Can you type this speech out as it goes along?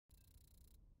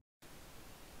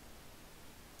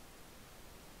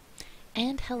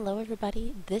And hello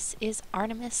everybody, this is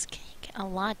Artemis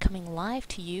coming live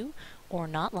to you, or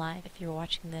not live if you're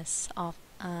watching this off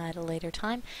at a later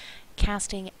time,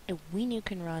 casting a We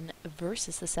Nuke and Run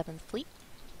versus the 7th Fleet.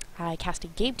 I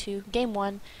casted Game 2, Game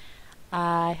 1,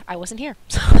 I wasn't here,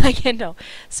 so I can't know.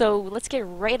 So let's get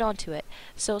right onto it.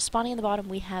 So spawning in the bottom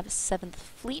we have 7th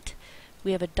Fleet,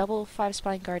 we have a double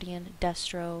 5-spine Guardian,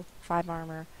 Destro, 5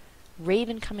 armor,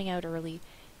 Raven coming out early,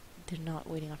 they're not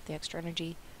waiting off the extra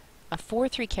energy, a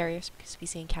 4-3 carrier, because we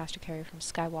see caster carrier from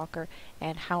Skywalker,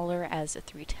 and Howler as a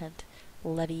 3-tent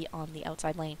levy on the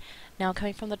outside lane. Now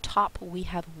coming from the top, we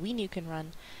have We Nuke and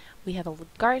Run. We have a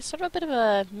guard, sort of a bit of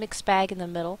a mixed bag in the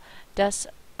middle.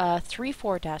 3-4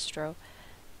 Destro,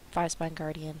 5-spine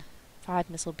Guardian, 5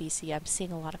 missile BC. I'm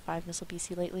seeing a lot of 5 missile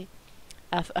BC lately.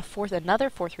 Another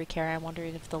 4-3 carrier. I'm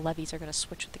wondering if the levies are going to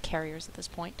switch with the carriers at this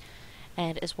point.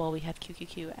 And as well, we have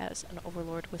QQQ as an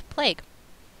overlord with Plague.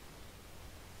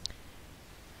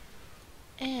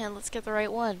 And let's get the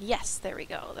right one. Yes, there we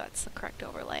go. That's the correct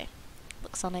overlay.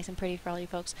 Looks all nice and pretty for all you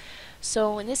folks.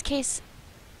 So in this case,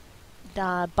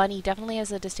 Bunny definitely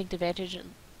has a distinct advantage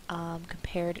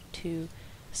compared to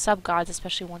sub-gods,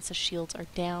 especially once the shields are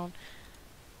down.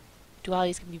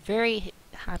 Duality's going to be very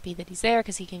happy that he's there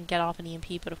because he can get off an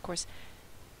EMP, but of course,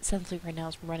 7th Fleet right now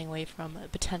is running away from a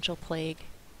potential Plague.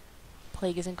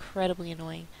 Plague is incredibly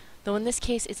annoying. Though in this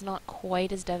case, it's not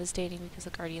quite as devastating because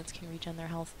the Guardians can regen their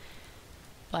health,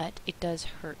 but it does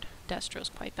hurt Destros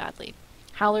quite badly.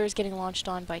 Howler is getting launched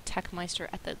on by Techmeister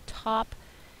at the top.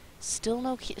 Still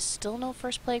no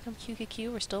first Plague from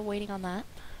QQQ. We're still waiting on that.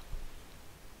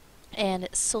 And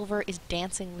Silver is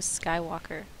dancing with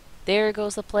Skywalker. There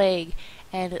goes the Plague,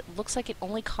 and it looks like it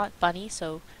only caught Bunny,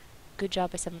 so good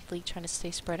job by 7th Fleet trying to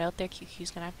stay spread out there.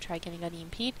 QQ's gonna have to try getting an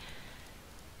EMP'd.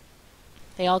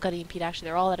 They all got EMP'd actually.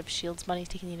 They're all out of shields. Bunny's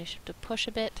taking the initiative to push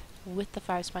a bit with the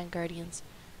 5-spine Guardians.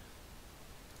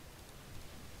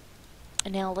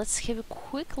 And now let's give a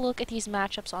quick look at these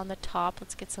matchups on the top.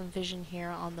 Let's get some vision here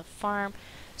on the farm.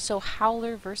 So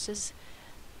Howler versus,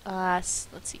 let's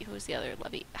see, who's the other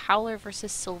levy? Howler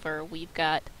versus Silver. We've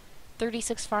got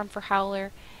 36 farm for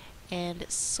Howler, and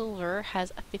Silver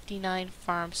has a 59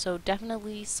 farm. So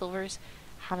definitely Silver's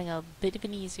having a bit of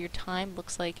an easier time.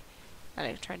 Looks like,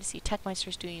 I'm trying to see,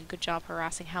 Techmeister's doing a good job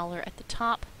harassing Howler at the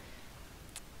top.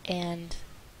 And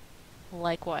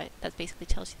like what? That basically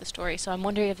tells you the story. So I'm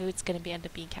wondering if it's going to end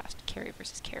up being cast carrier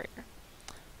versus carrier.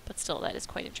 But still, that is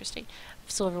quite interesting.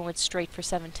 Silver went straight for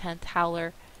 7/10.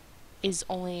 Howler is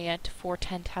only at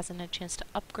 4/10, hasn't had a chance to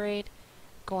upgrade.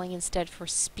 Going instead for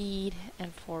speed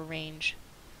and for range.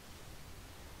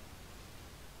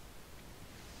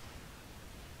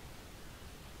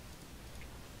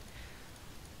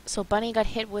 So Bunny got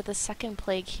hit with a second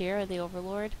Plague here, the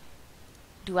Overlord.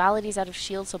 Duality's out of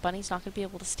shield, so Bunny's not going to be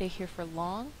able to stay here for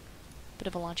long. Bit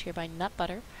of a launch here by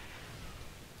Nutbutter.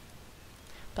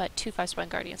 But 2 5-spine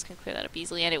Guardians can clear that up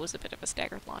easily, and it was a bit of a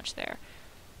staggered launch there.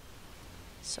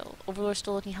 So Overlord's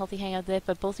still looking healthy, hang out there,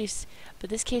 but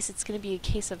this case it's going to be a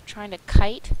case of trying to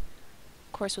kite.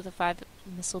 Of course, with a 5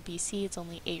 missile BC, it's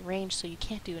only 8 range, so you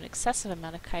can't do an excessive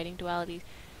amount of kiting. Duality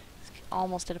is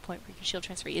almost at a point where you can shield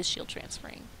transfer. He is shield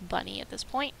transferring Bunny at this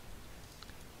point.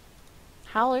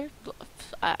 Howler,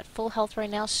 at full health right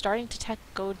now, starting to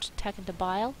go tech into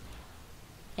Bile.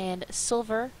 And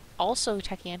Silver, also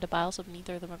teching into Bile, so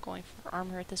neither of them are going for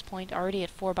armor at this point. Already at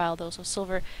 4 Bile though, so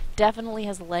Silver definitely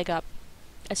has the leg up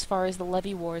as far as the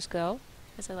Levy Wars go,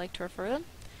 as I like to refer to them.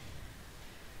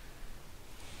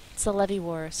 It's the Levy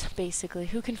Wars, basically.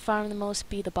 Who can farm the most,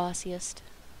 be the bossiest.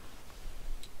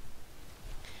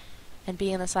 And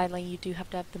being in the side lane, you do have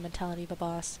to have the mentality of a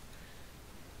boss.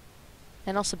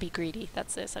 And also be greedy.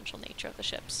 That's the essential nature of the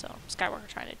ship. So Skywalker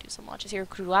trying to do some launches here.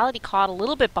 Duality caught a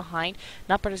little bit behind.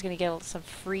 Nutbutter's going to get some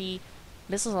free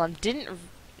missiles on.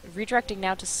 Redirecting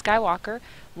now to Skywalker.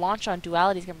 Launch on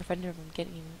Duality is going to prevent him from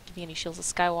giving any shields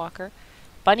to Skywalker.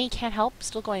 Bunny can't help.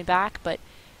 Still going back, but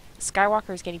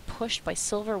Skywalker is getting pushed by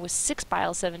Silver with 6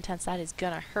 Bile 7/10. That is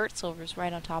going to hurt. Silver's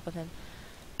right on top of him.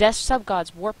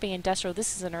 Sub-Gods warping in Destro.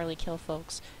 This is an early kill,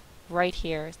 folks. Right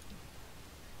here.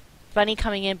 Bunny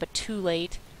coming in, but too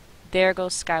late. There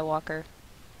goes Skywalker.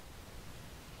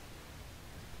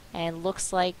 And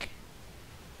looks like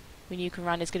We Nuke and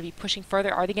Run is going to be pushing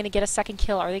further. Are they going to get a second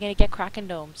kill? Are they going to get Kraken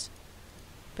Domes?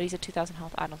 But he's at 2,000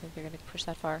 health. I don't think they're going to push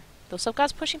that far. Those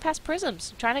sub-gods pushing past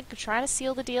prisms. Trying to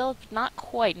seal the deal. Not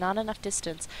quite. Not enough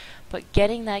distance. But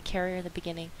getting that carrier in the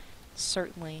beginning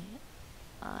certainly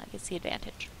gets the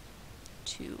advantage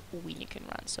to We Nuke and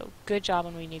Run. So good job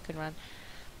on We Nuke and Run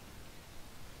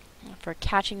for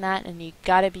catching that, and you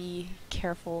gotta be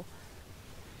careful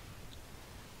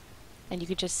And you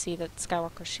could just see that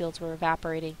Skywalker's shields were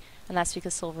evaporating, and that's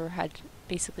because Silver had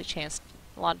basically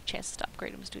a lot of chances to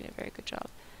upgrade and was doing a very good job.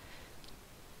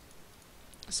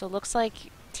 So it looks like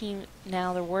team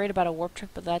now they're worried about a warp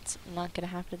trip, but that's not going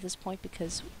to happen at this point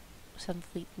because 7th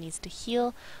Fleet needs to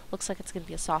heal. Looks like it's going to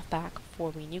be a soft back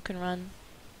for We Nuke and Run,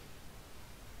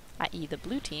 i.e. the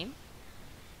blue team.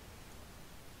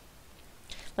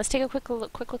 Let's take a quick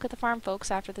look at the farm, folks.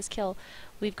 After this kill,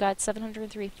 we've got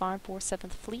 703 farm for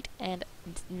 7th Fleet and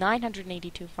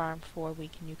 982 farm for We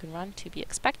Nuke and Run, to be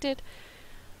expected.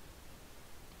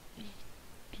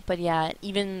 But yeah,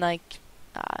 even like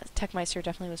Techmeister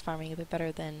definitely was farming a bit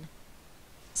better than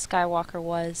Skywalker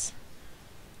was.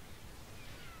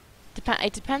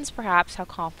 It depends perhaps how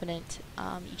confident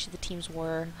each of the teams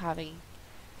were having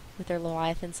with their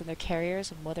Leviathans and their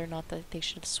carriers, and whether or not they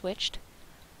should have switched.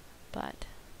 But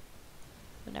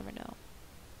we'll never know.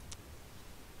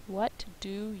 What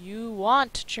do you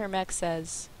want? Germex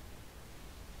says.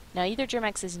 Now either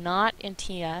Germex is not in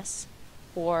TS,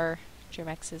 or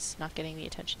Germex is not getting the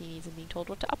attention he needs and being told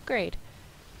what to upgrade.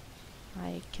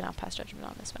 I cannot pass judgment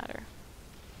on this matter.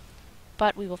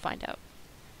 But we will find out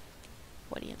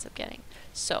what he ends up getting.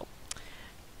 So,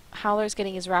 Howler's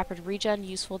getting his rapid regen,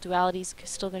 useful dualities,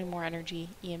 still getting more energy.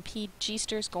 EMP,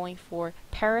 G-Ster's going for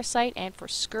Parasite and for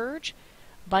Scourge.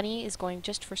 Bunny is going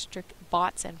just for strict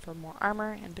bots and for more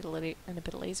armor and a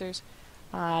bit of lasers.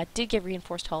 Did get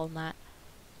reinforced hull in that.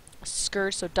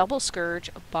 Scourge, so double Scourge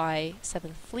by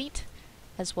 7th Fleet,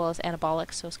 as well as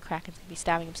anabolic, so Kraken's going to be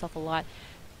stabbing himself a lot.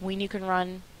 We Nuke and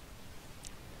Run,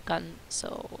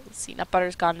 so let's see,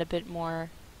 Nutbutter's gotten a bit more,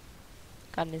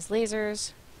 gotten his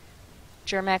lasers.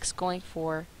 Germex going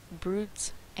for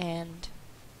Broods and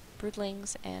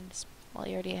Broodlings, and well,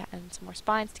 he already had some more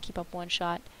Spines to keep up one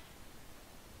shot.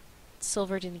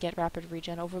 Silver didn't get rapid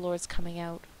regen. Overlord's coming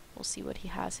out. We'll see what he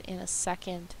has in a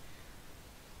second.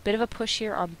 Bit of a push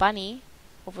here on Bunny.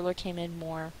 Overlord came in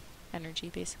more energy,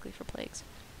 basically, for Plagues.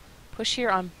 Push here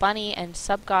on Bunny, and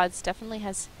Subgods definitely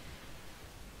has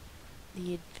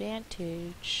the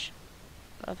advantage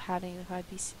of having the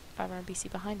 500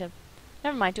 BC behind him.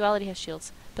 Never mind, Duality has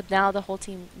shields. But now the whole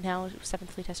team, now 7th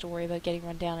Fleet has to worry about getting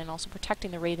run down and also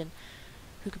protecting the Raven,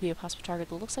 who could be a possible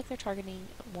target. It looks like they're targeting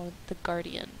one of the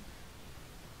Guardian.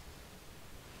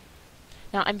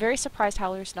 Now, I'm very surprised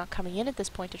Howler's not coming in at this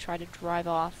point to try to drive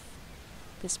off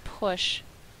this push.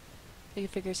 He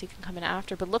figures he can come in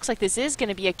after, but looks like this is going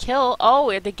to be a kill. Oh,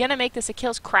 are they going to make this a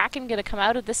kill? Is Kraken going to come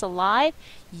out of this alive?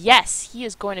 Yes, he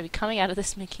is going to be coming out of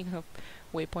this, making a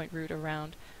waypoint route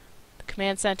around the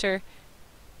command center.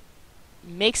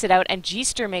 Makes it out, and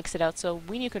G-Ster makes it out, so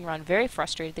We Nuke and Run very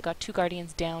frustrated. They got 2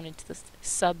 Guardians down into the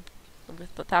sub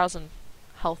with 1,000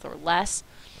 health or less.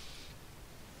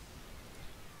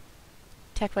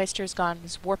 Techmeister's gone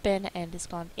his Warpin and is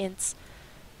gone Ints.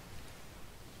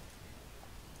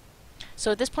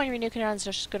 So at this point, We Nuke and Run is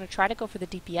just going to try to go for the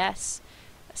DPS.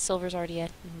 Silver's already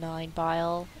at 9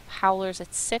 bile. Howler's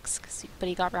at 6, but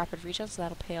he got rapid regen, so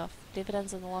that'll pay off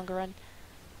dividends in the longer run.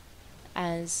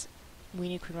 As We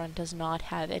Nuke and Run does not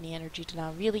have any energy to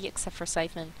now, really, except for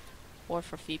Siphon or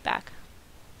for feedback.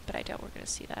 But I doubt we're going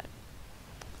to see that.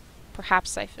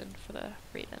 Perhaps Siphon for the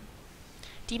Raven.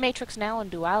 D-Matrix now on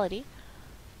Duality.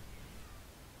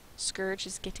 Scourge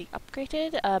is getting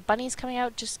upgraded. Bunny's coming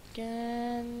out, just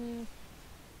a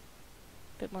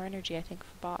bit more energy, I think,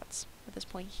 for bots at this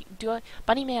point.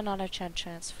 Bunny may not have a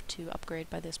chance to upgrade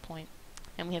by this point.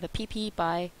 And we have a PP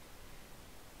by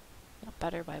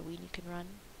Nutbutter by We Nuke and Run.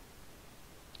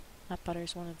 Nutbutter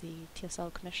is one of the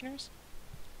TSL commissioners.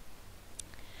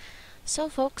 So,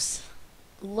 folks,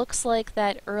 looks like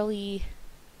that early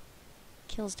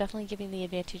kill is definitely giving the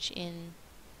advantage in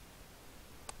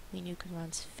We Nuke and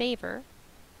Run's favor.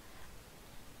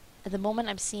 At the moment,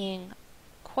 I'm seeing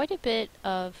quite a bit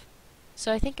of.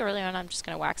 So I think early on, I'm just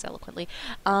going to wax eloquently,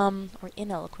 or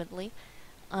ineloquently.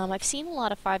 I've seen a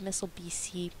lot of 5-missile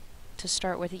BC to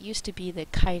start with. It used to be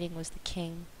that kiting was the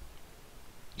king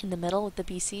in the middle with the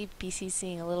BC. BC's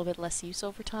seeing a little bit less use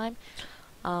over time.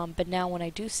 But now when I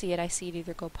do see it, I see it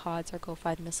either go pods or go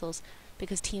 5 missiles,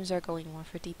 because teams are going more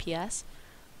for DPS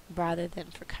rather than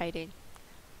for kiting.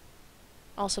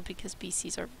 Also because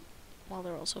BCs are, well,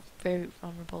 they're also very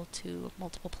vulnerable to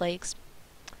multiple plagues.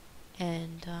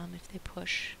 And if they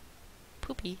push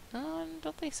poopy, I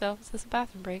don't think so. Is this a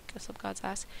bathroom break? As some gods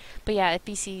ask. But yeah, at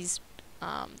BCs,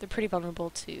 they're pretty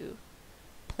vulnerable to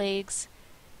plagues.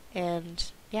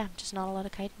 And yeah, just not a lot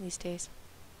of kiting these days.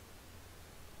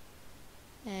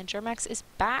 And Germex is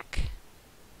back.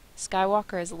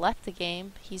 Skywalker has left the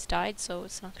game. He's died, so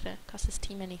it's not going to cost his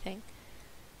team anything.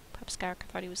 Perhaps Skywalker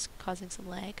thought he was causing some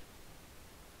lag.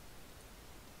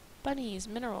 bunnies,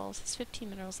 minerals. There's 15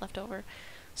 minerals left over.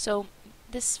 So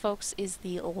this, folks, is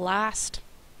the last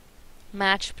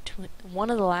match between one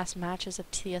of the last matches of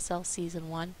TSL Season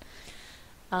 1.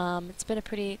 It's been a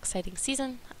pretty exciting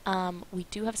season. We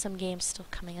do have some games still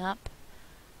coming up.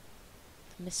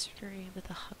 The mystery with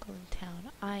the Huckle in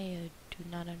town. I do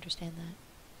not understand that.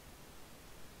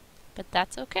 But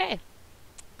that's okay.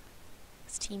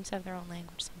 These teams have their own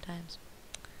language sometimes.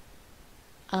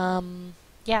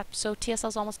 Yeah, so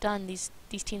TSL's almost done. These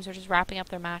teams are just wrapping up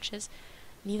their matches.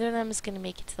 Neither of them is going to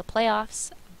make it to the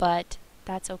playoffs, but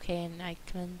that's okay, and I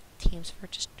commend teams for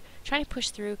just trying to push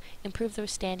through, improve their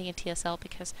standing in TSL,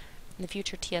 because in the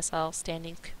future TSL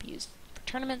standings could be used for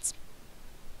tournaments,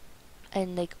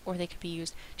 and they could be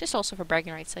used just also for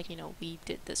bragging rights, like, you know, we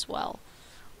did this well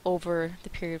over the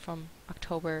period from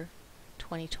October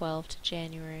 2012 to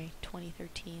January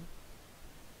 2013.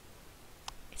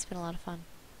 It's been a lot of fun.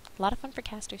 A lot of fun for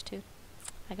casters too,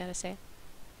 I gotta say.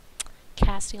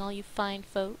 Casting all you fine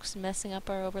folks, messing up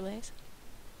our overlays.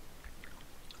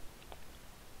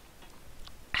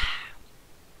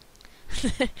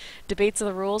 Debates of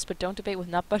the rules, but don't debate with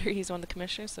Nut Butter. He's one of the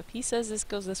commissioners, so if he says this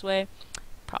goes this way,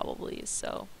 probably is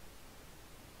so.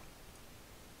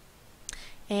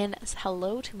 And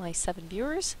hello to my 7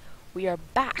 viewers. We are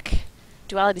back.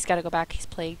 Duality's got to go back. He's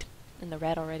plagued in the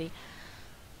red already.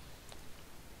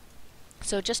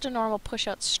 So just a normal push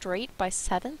out straight by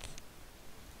 7th.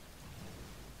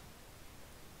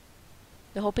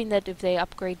 They're hoping that if they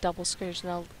upgrade double scourge,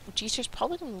 now G-Star's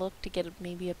probably going to look to get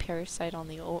maybe a parasite on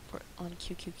the on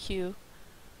QQQ,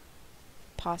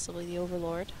 possibly the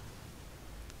Overlord.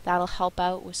 That'll help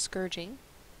out with scourging.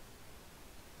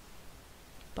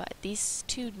 But these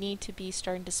two need to be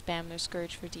starting to spam their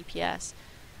scourge for DPS.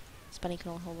 This bunny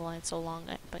can only hold the line so long,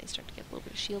 but he's starting to get a little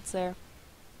bit of shields there.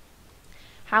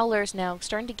 Howler's now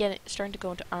starting to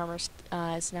go into armor.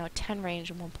 Is now at 10 range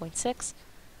and 1.6.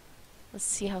 Let's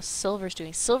see how Silver's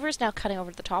doing. Silver's now cutting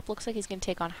over to the top. Looks like he's going to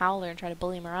take on Howler and try to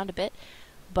bully him around a bit.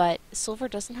 But Silver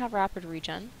doesn't have rapid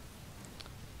regen.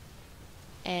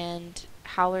 And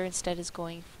Howler instead is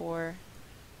going for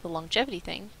the longevity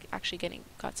thing. Actually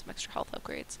got some extra health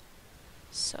upgrades.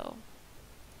 So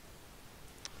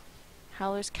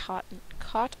Howler's caught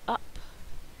up.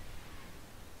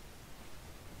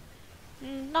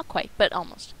 Not quite, but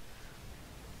almost.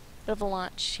 Bit of a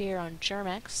launch here on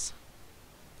Germex.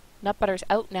 Nutbutter's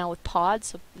out now with pods,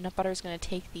 so Nutbutter's going to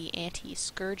take the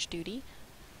anti-scourge duty.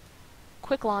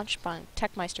 Quick launch by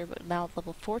Techmeister, but now at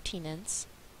level 14 ints.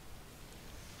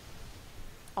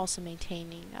 Also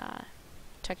maintaining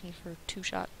technique for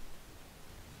 2-shot.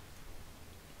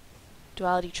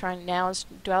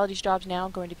 Duality's job's now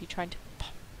going to be trying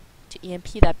to EMP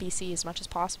that BC as much as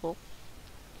possible.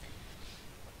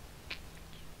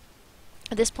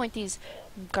 At this point, these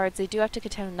guards, they do have to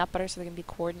contend with Nutbutter, so they're going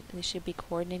to be they should be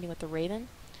coordinating with the Raven,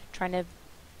 trying to.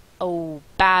 Oh,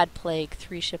 bad plague,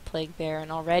 3-ship plague there, and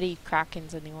already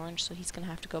Kraken's in the orange, so he's going to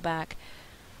have to go back.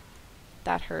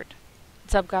 That hurt.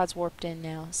 Subgod's warped in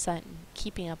now,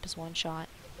 keeping up his 1-shot.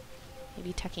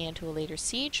 Maybe teching into a later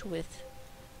siege with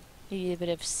maybe a bit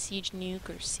of siege nuke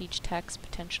or siege techs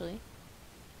potentially.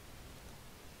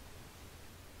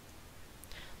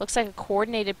 Looks like a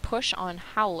coordinated push on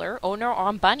Howler. Oh no,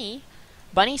 on Bunny.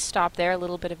 Bunny stopped there, a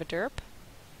little bit of a derp.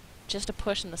 Just a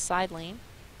push in the side lane.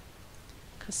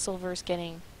 Because Silver's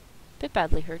getting a bit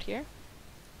badly hurt here.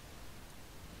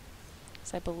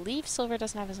 So I believe Silver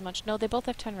doesn't have as much. No, they both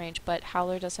have 10 range, but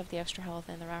Howler does have the extra health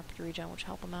and the rapid regen, which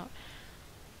help him out.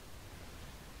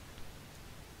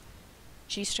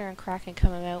 G-Star and Kraken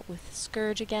coming out with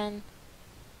Scourge again.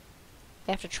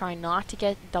 They have to try not to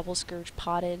get double Scourge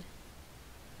potted.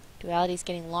 Duality's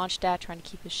getting launched at, trying to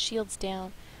keep his shields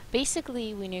down.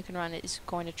 Basically, WNNR is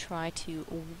going to try to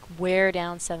wear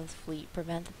down 7th Fleet,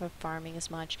 prevent them from farming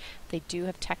as much. They do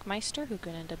have Techmeister, who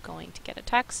can end up going to get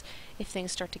attacks if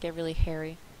things start to get really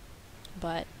hairy.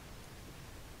 But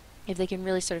if they can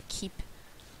really sort of keep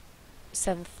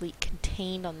 7th Fleet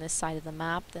contained on this side of the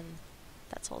map, then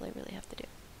that's all they really have to do.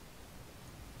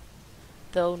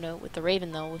 Though, no, with the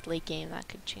Raven, though, with late game, that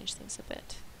could change things a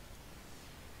bit.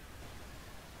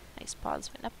 Nice pods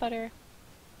with Nutbutter.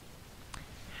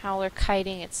 Howler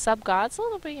kiting its sub-gods, a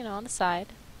little bit, you know, on the side.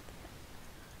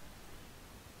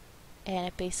 And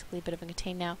it basically a bit of a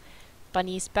contain now.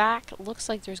 Bunny's back. Looks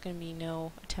like there's going to be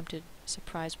no attempted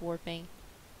surprise warping.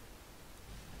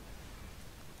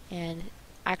 And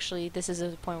actually, this is a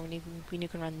point where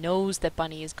WNNR knows that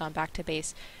Bunny has gone back to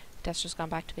base. Dester's gone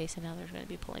back to base, and now they're going to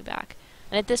be pulling back.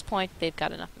 And at this point, they've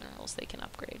got enough minerals they can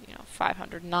upgrade. You know,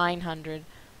 500, 900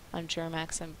 on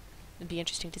Germax, and it'd be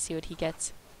interesting to see what he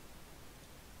gets.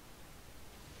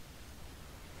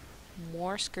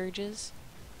 more Scourges.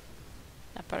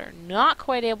 But are not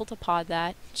quite able to pod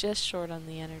that. Just short on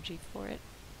the energy for it.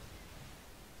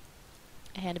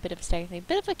 And a bit of a stagger thing. A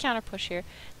bit of a counter push here.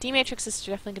 D-Matrix is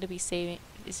definitely going to be saving.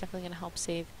 Is definitely going to help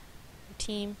save the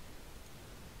team.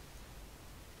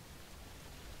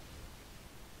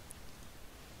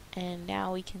 And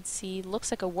now we can see,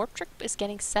 looks like a warp trick is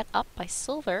getting set up by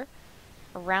Silver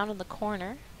around in the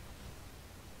corner.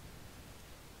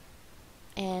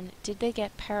 And did they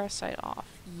get Parasite off?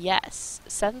 Yes.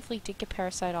 7th Fleet did get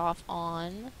Parasite off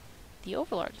on the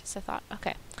Overlord. So I thought,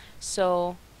 okay.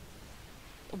 So,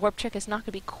 warp trick is not going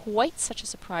to be quite such a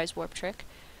surprise warp trick,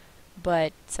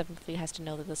 but 7th Fleet has to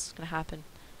know that this is going to happen.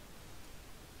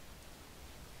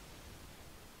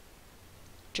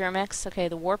 Germex, okay,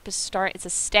 the warp is it's a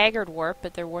staggered warp,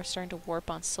 but they're starting to warp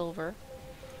on Silver.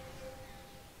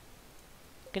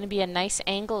 Going to be a nice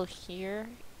angle here,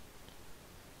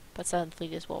 but 7th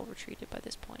Fleet is well retreated by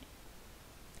this point.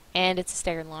 And it's a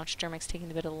staggered launch, Germex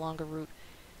taking a bit of the longer route.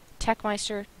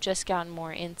 Techmeister just gotten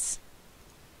more ints.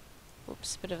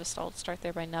 Oops, bit of a stalled start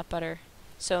there by Nutbutter.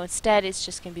 So instead, it's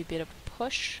just going to be a bit of a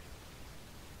push.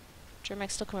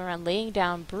 Germex still coming around, laying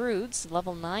down Broods,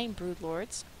 level 9 Brood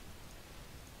Lords.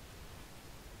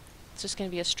 It's just going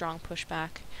to be a strong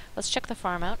pushback. Let's check the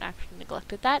farm out. Actually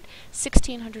neglected that.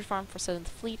 1,600 farm for 7th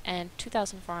Fleet and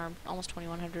 2,000 farm, almost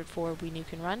 2,100 for We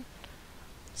Nuke and Run.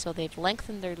 So they've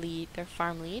lengthened their lead, their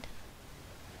farm lead.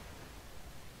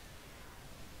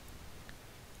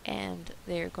 And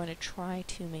they're going to try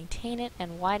to maintain it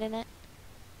and widen it.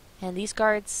 And these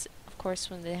guards, of course,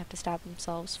 when they have to stab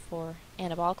themselves for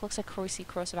anabolic, looks like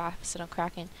corrosive acid on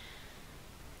Kraken.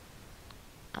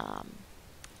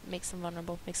 Makes them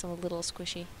vulnerable, makes them a little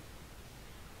squishy.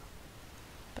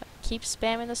 But keep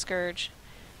spamming the Scourge.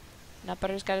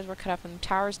 Nutbutter's got his work cut out from the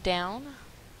tower's down.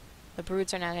 The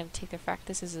Broods are now going to take their fact.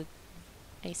 This is a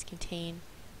nice contain.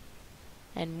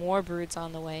 And more Broods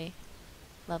on the way.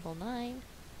 Level 9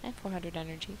 and 400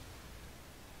 energy.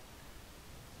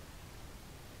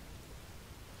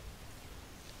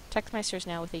 Techmeister's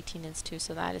now with 18 ints too,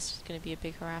 so that is going to be a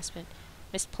big harassment.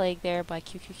 Missed Plague there by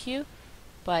QQQ.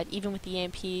 But even with the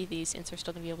EMP, these ints are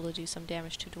still going to be able to do some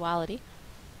damage to Duality.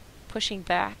 Pushing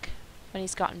back when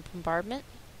he's gotten Bombardment,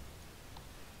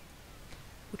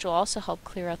 which will also help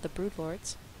clear out the Brood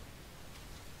Lords.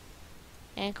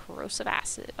 And Corrosive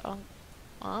Acid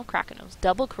on Kraken Domes.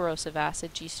 Double Corrosive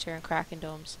Acid, G-Star and Kraken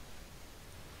Domes.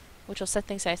 Which will set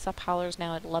things ice up. Howler's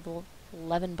now at level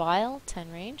 11 Bile,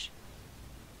 10 range.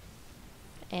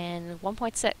 And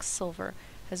 1.6 Silver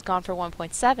has gone for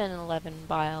 1.7 and 11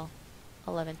 Bile.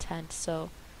 11-10,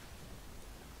 so,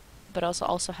 but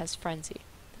also has Frenzy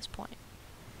at this point.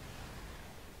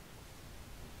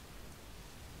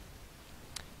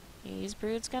 These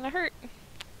Brood's gonna hurt.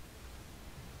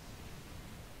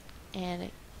 And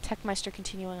Techmeister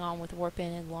continuing on with Warp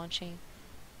In and launching.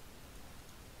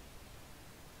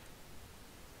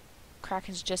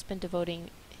 Kraken's just been devoting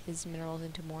his minerals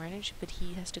into more energy, but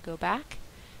he has to go back.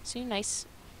 So nice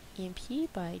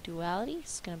EMP by Duality.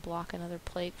 It's going to block another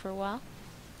Plague for a while.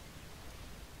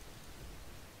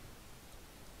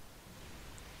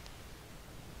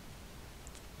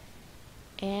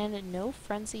 And no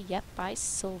Frenzy yet by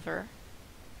Silver.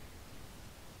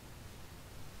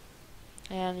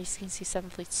 And you can see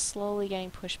 7th Fleet slowly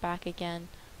getting pushed back again.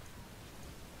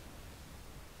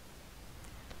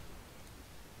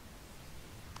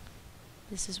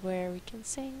 This is where we can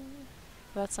sing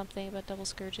about something about double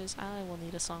Scourges. I will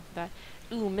need a song for that.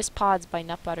 Ooh, missed pods by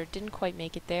Nutbutter. Didn't quite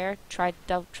make it there. Tried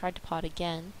to pod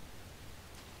again.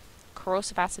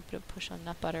 Corrosive Acid, bit of push on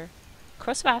Nutbutter.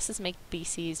 Corrosive Acids make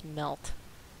BCs melt.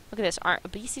 Look at this.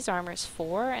 BC's armor is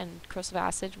 4, and Corrosive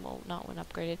Acid, well, not when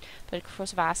upgraded, but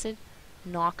Corrosive Acid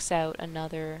knocks out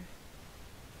another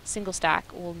single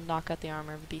stack. Will knock out the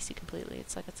armor of a BC completely.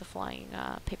 It's like it's a flying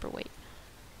paperweight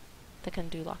that can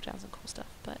do lockdowns and cool stuff.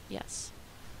 But yes.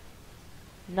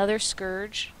 Another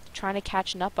Scourge trying to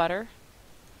catch Nutbutter.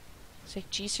 So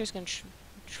G-Star's going to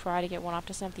try to get one off.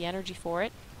 Doesn't have the energy for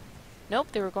it.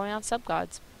 Nope, they were going on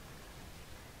Subgods.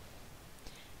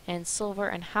 And Silver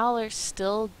and Howler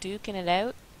still duking it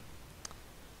out.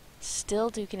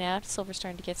 Still duking it out. Silver's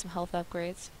starting to get some health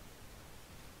upgrades.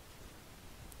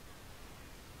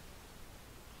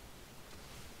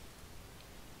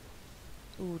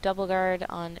 Ooh, double guard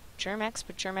on Germex,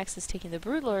 but Germex is taking the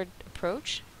Broodlord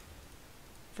approach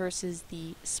versus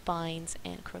the Spines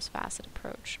and Corrosive Acid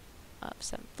approach of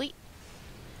 7th Fleet.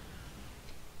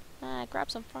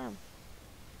 Grab some farm.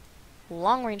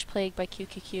 Long range Plague by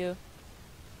QQQ.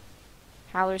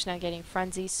 Howler's now getting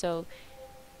Frenzy, so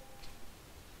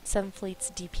 7th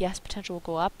Fleet's DPS potential will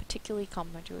go up, particularly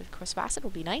complementary with Corrosive Acid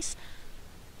will be nice.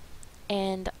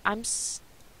 And I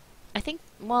think,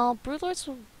 well, Broodlords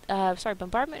will,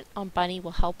 Bombardment on Bunny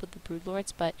will help with the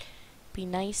Broodlords, but it'd be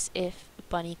nice if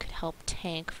Bunny could help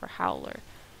tank for Howler.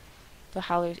 The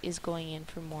Howler is going in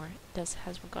for more, has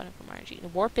gone in for more energy.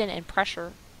 And Warp in and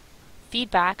Pressure,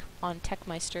 feedback on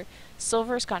Techmeister.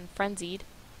 Silver's gotten Frenzied.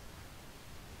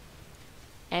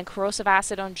 And Corrosive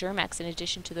Acid on Germex in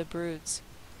addition to the Broods.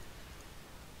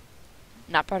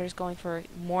 Nutbutter's going for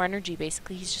more energy,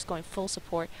 basically. He's just going full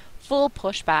support, full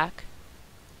pushback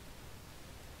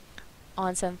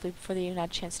on 7th Fleet before they even had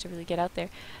a chance to really get out there.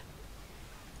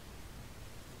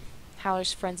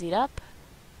 Howler's frenzied up.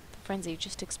 The frenzy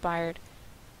just expired.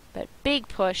 But big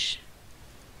push.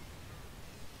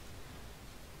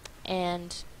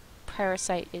 And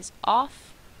Parasite is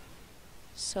off.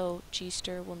 So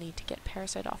G-Ster will need to get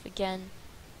Parasite off again.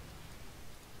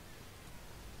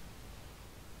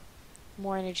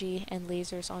 More energy and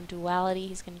lasers on Duality.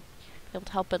 He's going to be able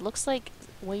to help. But it looks like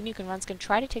Wayne Nuke and Run's going to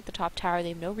try to take the top tower. They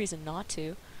have no reason not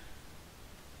to.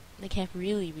 They can't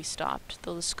really be stopped,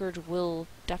 though the Scourge will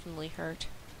definitely hurt.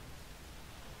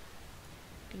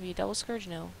 Gonna be a double Scourge?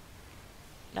 No.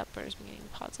 Nutbutter's been getting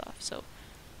pods off. So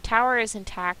tower is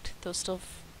intact, though still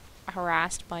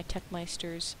harassed by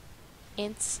Techmeister's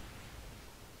ints.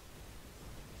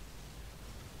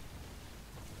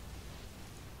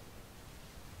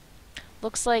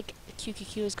 Looks like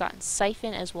QQQ has gotten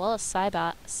Siphon as well as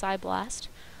Psyblast.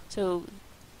 So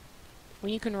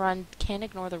when you can run, can't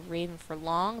ignore the Raven for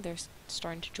long. They're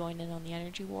starting to join in on the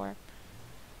energy war.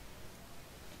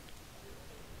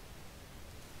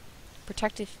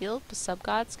 Protective Field, the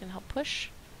Subgod's going to help push.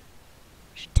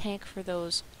 Should tank for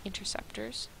those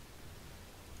interceptors.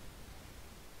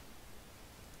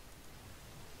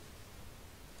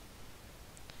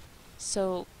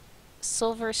 So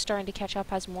Silver's starting to catch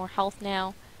up, has more health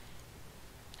now.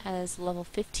 Has level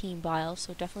 15 Bile,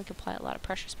 so definitely can apply a lot of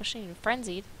pressure, especially in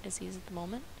Frenzied, as he is at the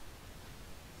moment.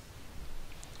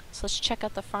 So let's check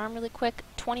out the farm really quick.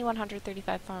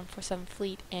 2135 farm for 7th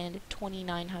Fleet, and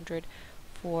 2900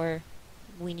 for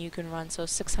Wayne Nuke and Run, so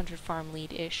 600 farm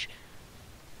lead-ish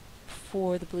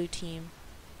for the blue team.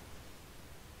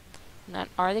 Now,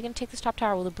 are they going to take this top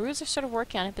tower? Well, the Broods are sort of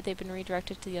working on it, but they've been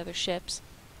redirected to the other ships.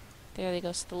 There they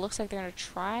go. So it looks like they're going to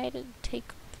try to take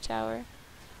the tower.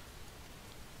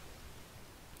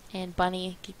 And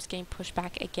Bunny keeps getting pushed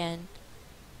back again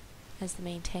as the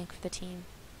main tank for the team.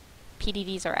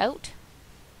 PDDs are out.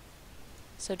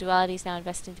 So Duality is now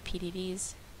investing into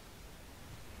PDDs.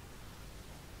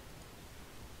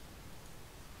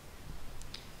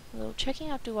 So checking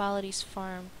out Duality's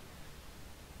farm.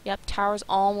 Yep, tower's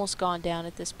almost gone down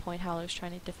at this point. Howler's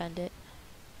trying to defend it.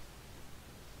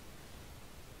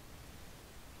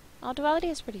 Oh, Duality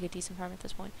has pretty good, decent farm at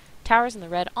this point. Tower's in the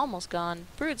red, almost gone.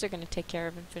 Broods are going to take care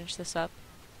of and finish this up.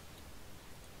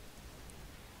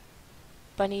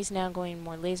 Bunny's now going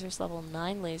more lasers, level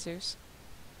 9 lasers.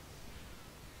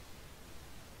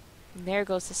 And there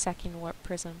goes the second warp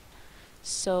prism.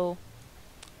 So,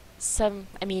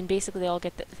 basically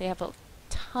they have a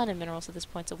ton of minerals at this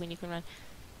point, so when you can run,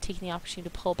 taking the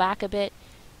opportunity to pull back a bit.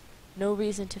 No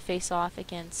reason to face off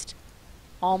against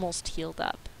almost healed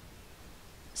up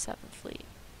 7th Fleet.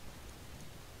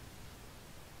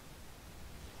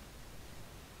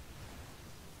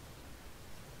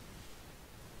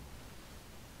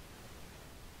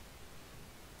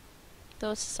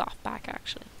 Though it's a soft back,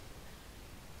 actually.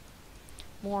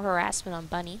 More harassment on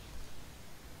Bunny.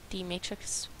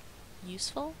 D-Matrix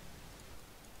useful.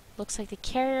 Looks like the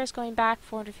carrier is going back,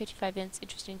 455 ints.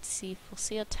 Interesting to see if we'll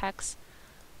see a Tex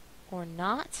or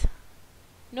not.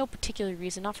 No particular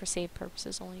reason, not for save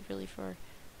purposes, only really for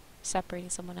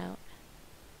separating someone out.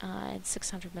 And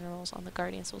 600 minerals on the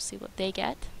Guardians, we'll see what they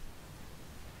get.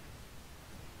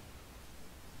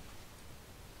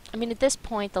 I mean, at this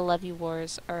point, the Levy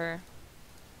Wars are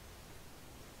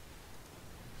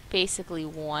basically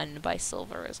won by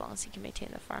Silver as long as he can maintain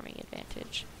the farming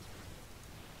advantage.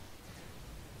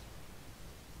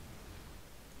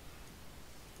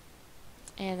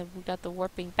 And we've got the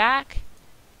warping back.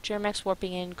 Germex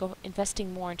warping in,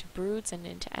 investing more into Broods and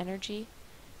into energy.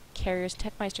 Carriers,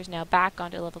 Techmeister's now back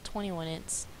onto level 21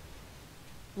 ints.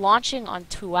 Launching on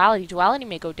Duality. Duality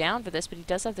may go down for this, but he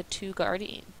does have the two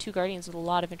Guardians with a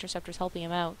lot of interceptors helping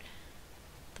him out.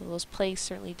 Though those plagues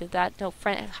certainly did that. No,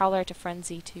 Howler to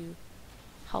Frenzy to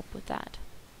help with that.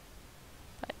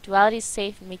 But Duality's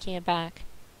safe and making it back.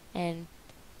 And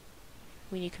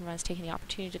Wayne Nuke and Run's taking the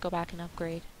opportunity to go back and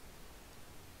upgrade.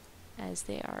 As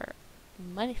they are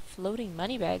floating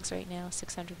money bags right now.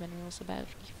 600 minerals about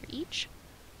for each.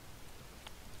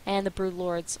 And the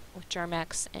Broodlords with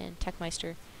Jarmax and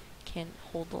Techmeister can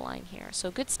hold the line here.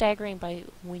 So good staggering by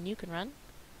When You Can Run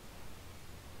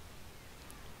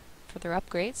for their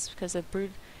upgrades, because the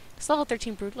level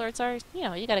 13 Broodlords are, you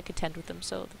know, you gotta contend with them,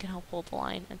 so they can help hold the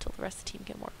line until the rest of the team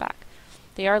get more back.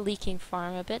 They are leaking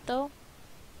farm a bit though.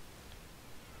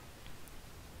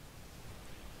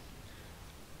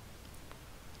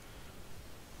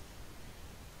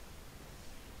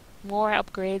 More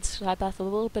upgrades, so that's a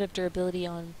little bit of durability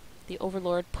on the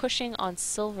Overlord, pushing on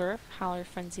Silver. Howler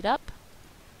frenzied up.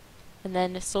 And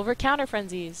then Silver counter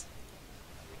frenzies.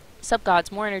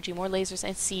 Sub-gods, more energy, more lasers,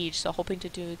 and siege, so hoping to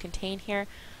do contain here.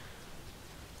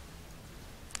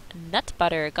 Nut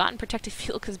butter, gotten protected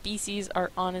field because BCs are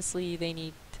honestly, they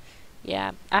need,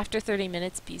 yeah, after 30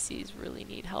 minutes, BCs really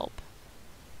need help.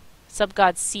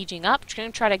 Sub-gods sieging up,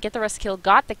 gonna try to get the rest of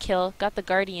the kill, got the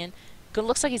Guardian.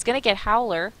 Looks like he's gonna get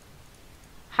Howler.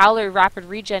 Howler rapid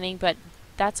regenning, but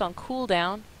that's on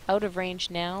cooldown, out of range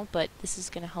now, but this is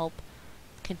gonna help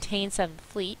contain 7th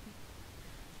Fleet.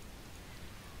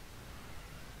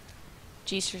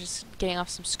 G-Ster's getting off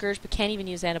some Scourge, but can't even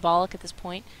use Anabolic at this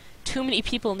point. Too many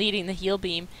people needing the heal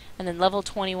beam, and then level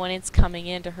 21 Ints coming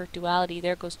in to hurt Duality.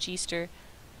 There goes G-Ster,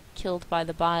 killed by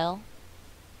the Bile.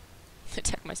 The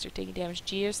Techmeister taking damage.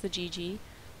 Here's the GG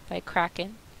by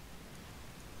Kraken.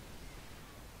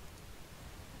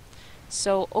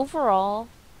 So overall,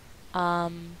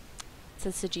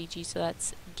 that's the GG, so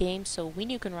that's game. So When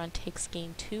You Can Run takes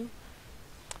game 2.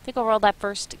 I think overall that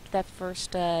first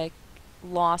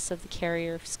loss of the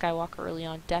carrier Skywalker early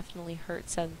on definitely hurt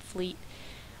 7th Fleet,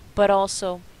 but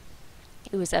also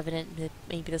it was evident that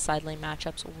maybe the side lane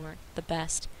matchups weren't the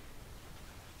best.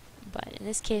 But in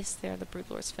this case, there the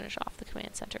Broodlords finish off the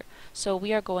command center. So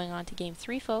we are going on to game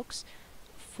 3, folks,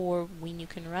 for When You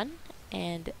Can Run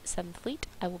and 7th Fleet.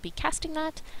 I will be casting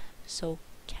that, so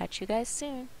catch you guys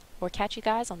soon, or catch you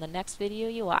guys on the next video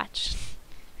you watch.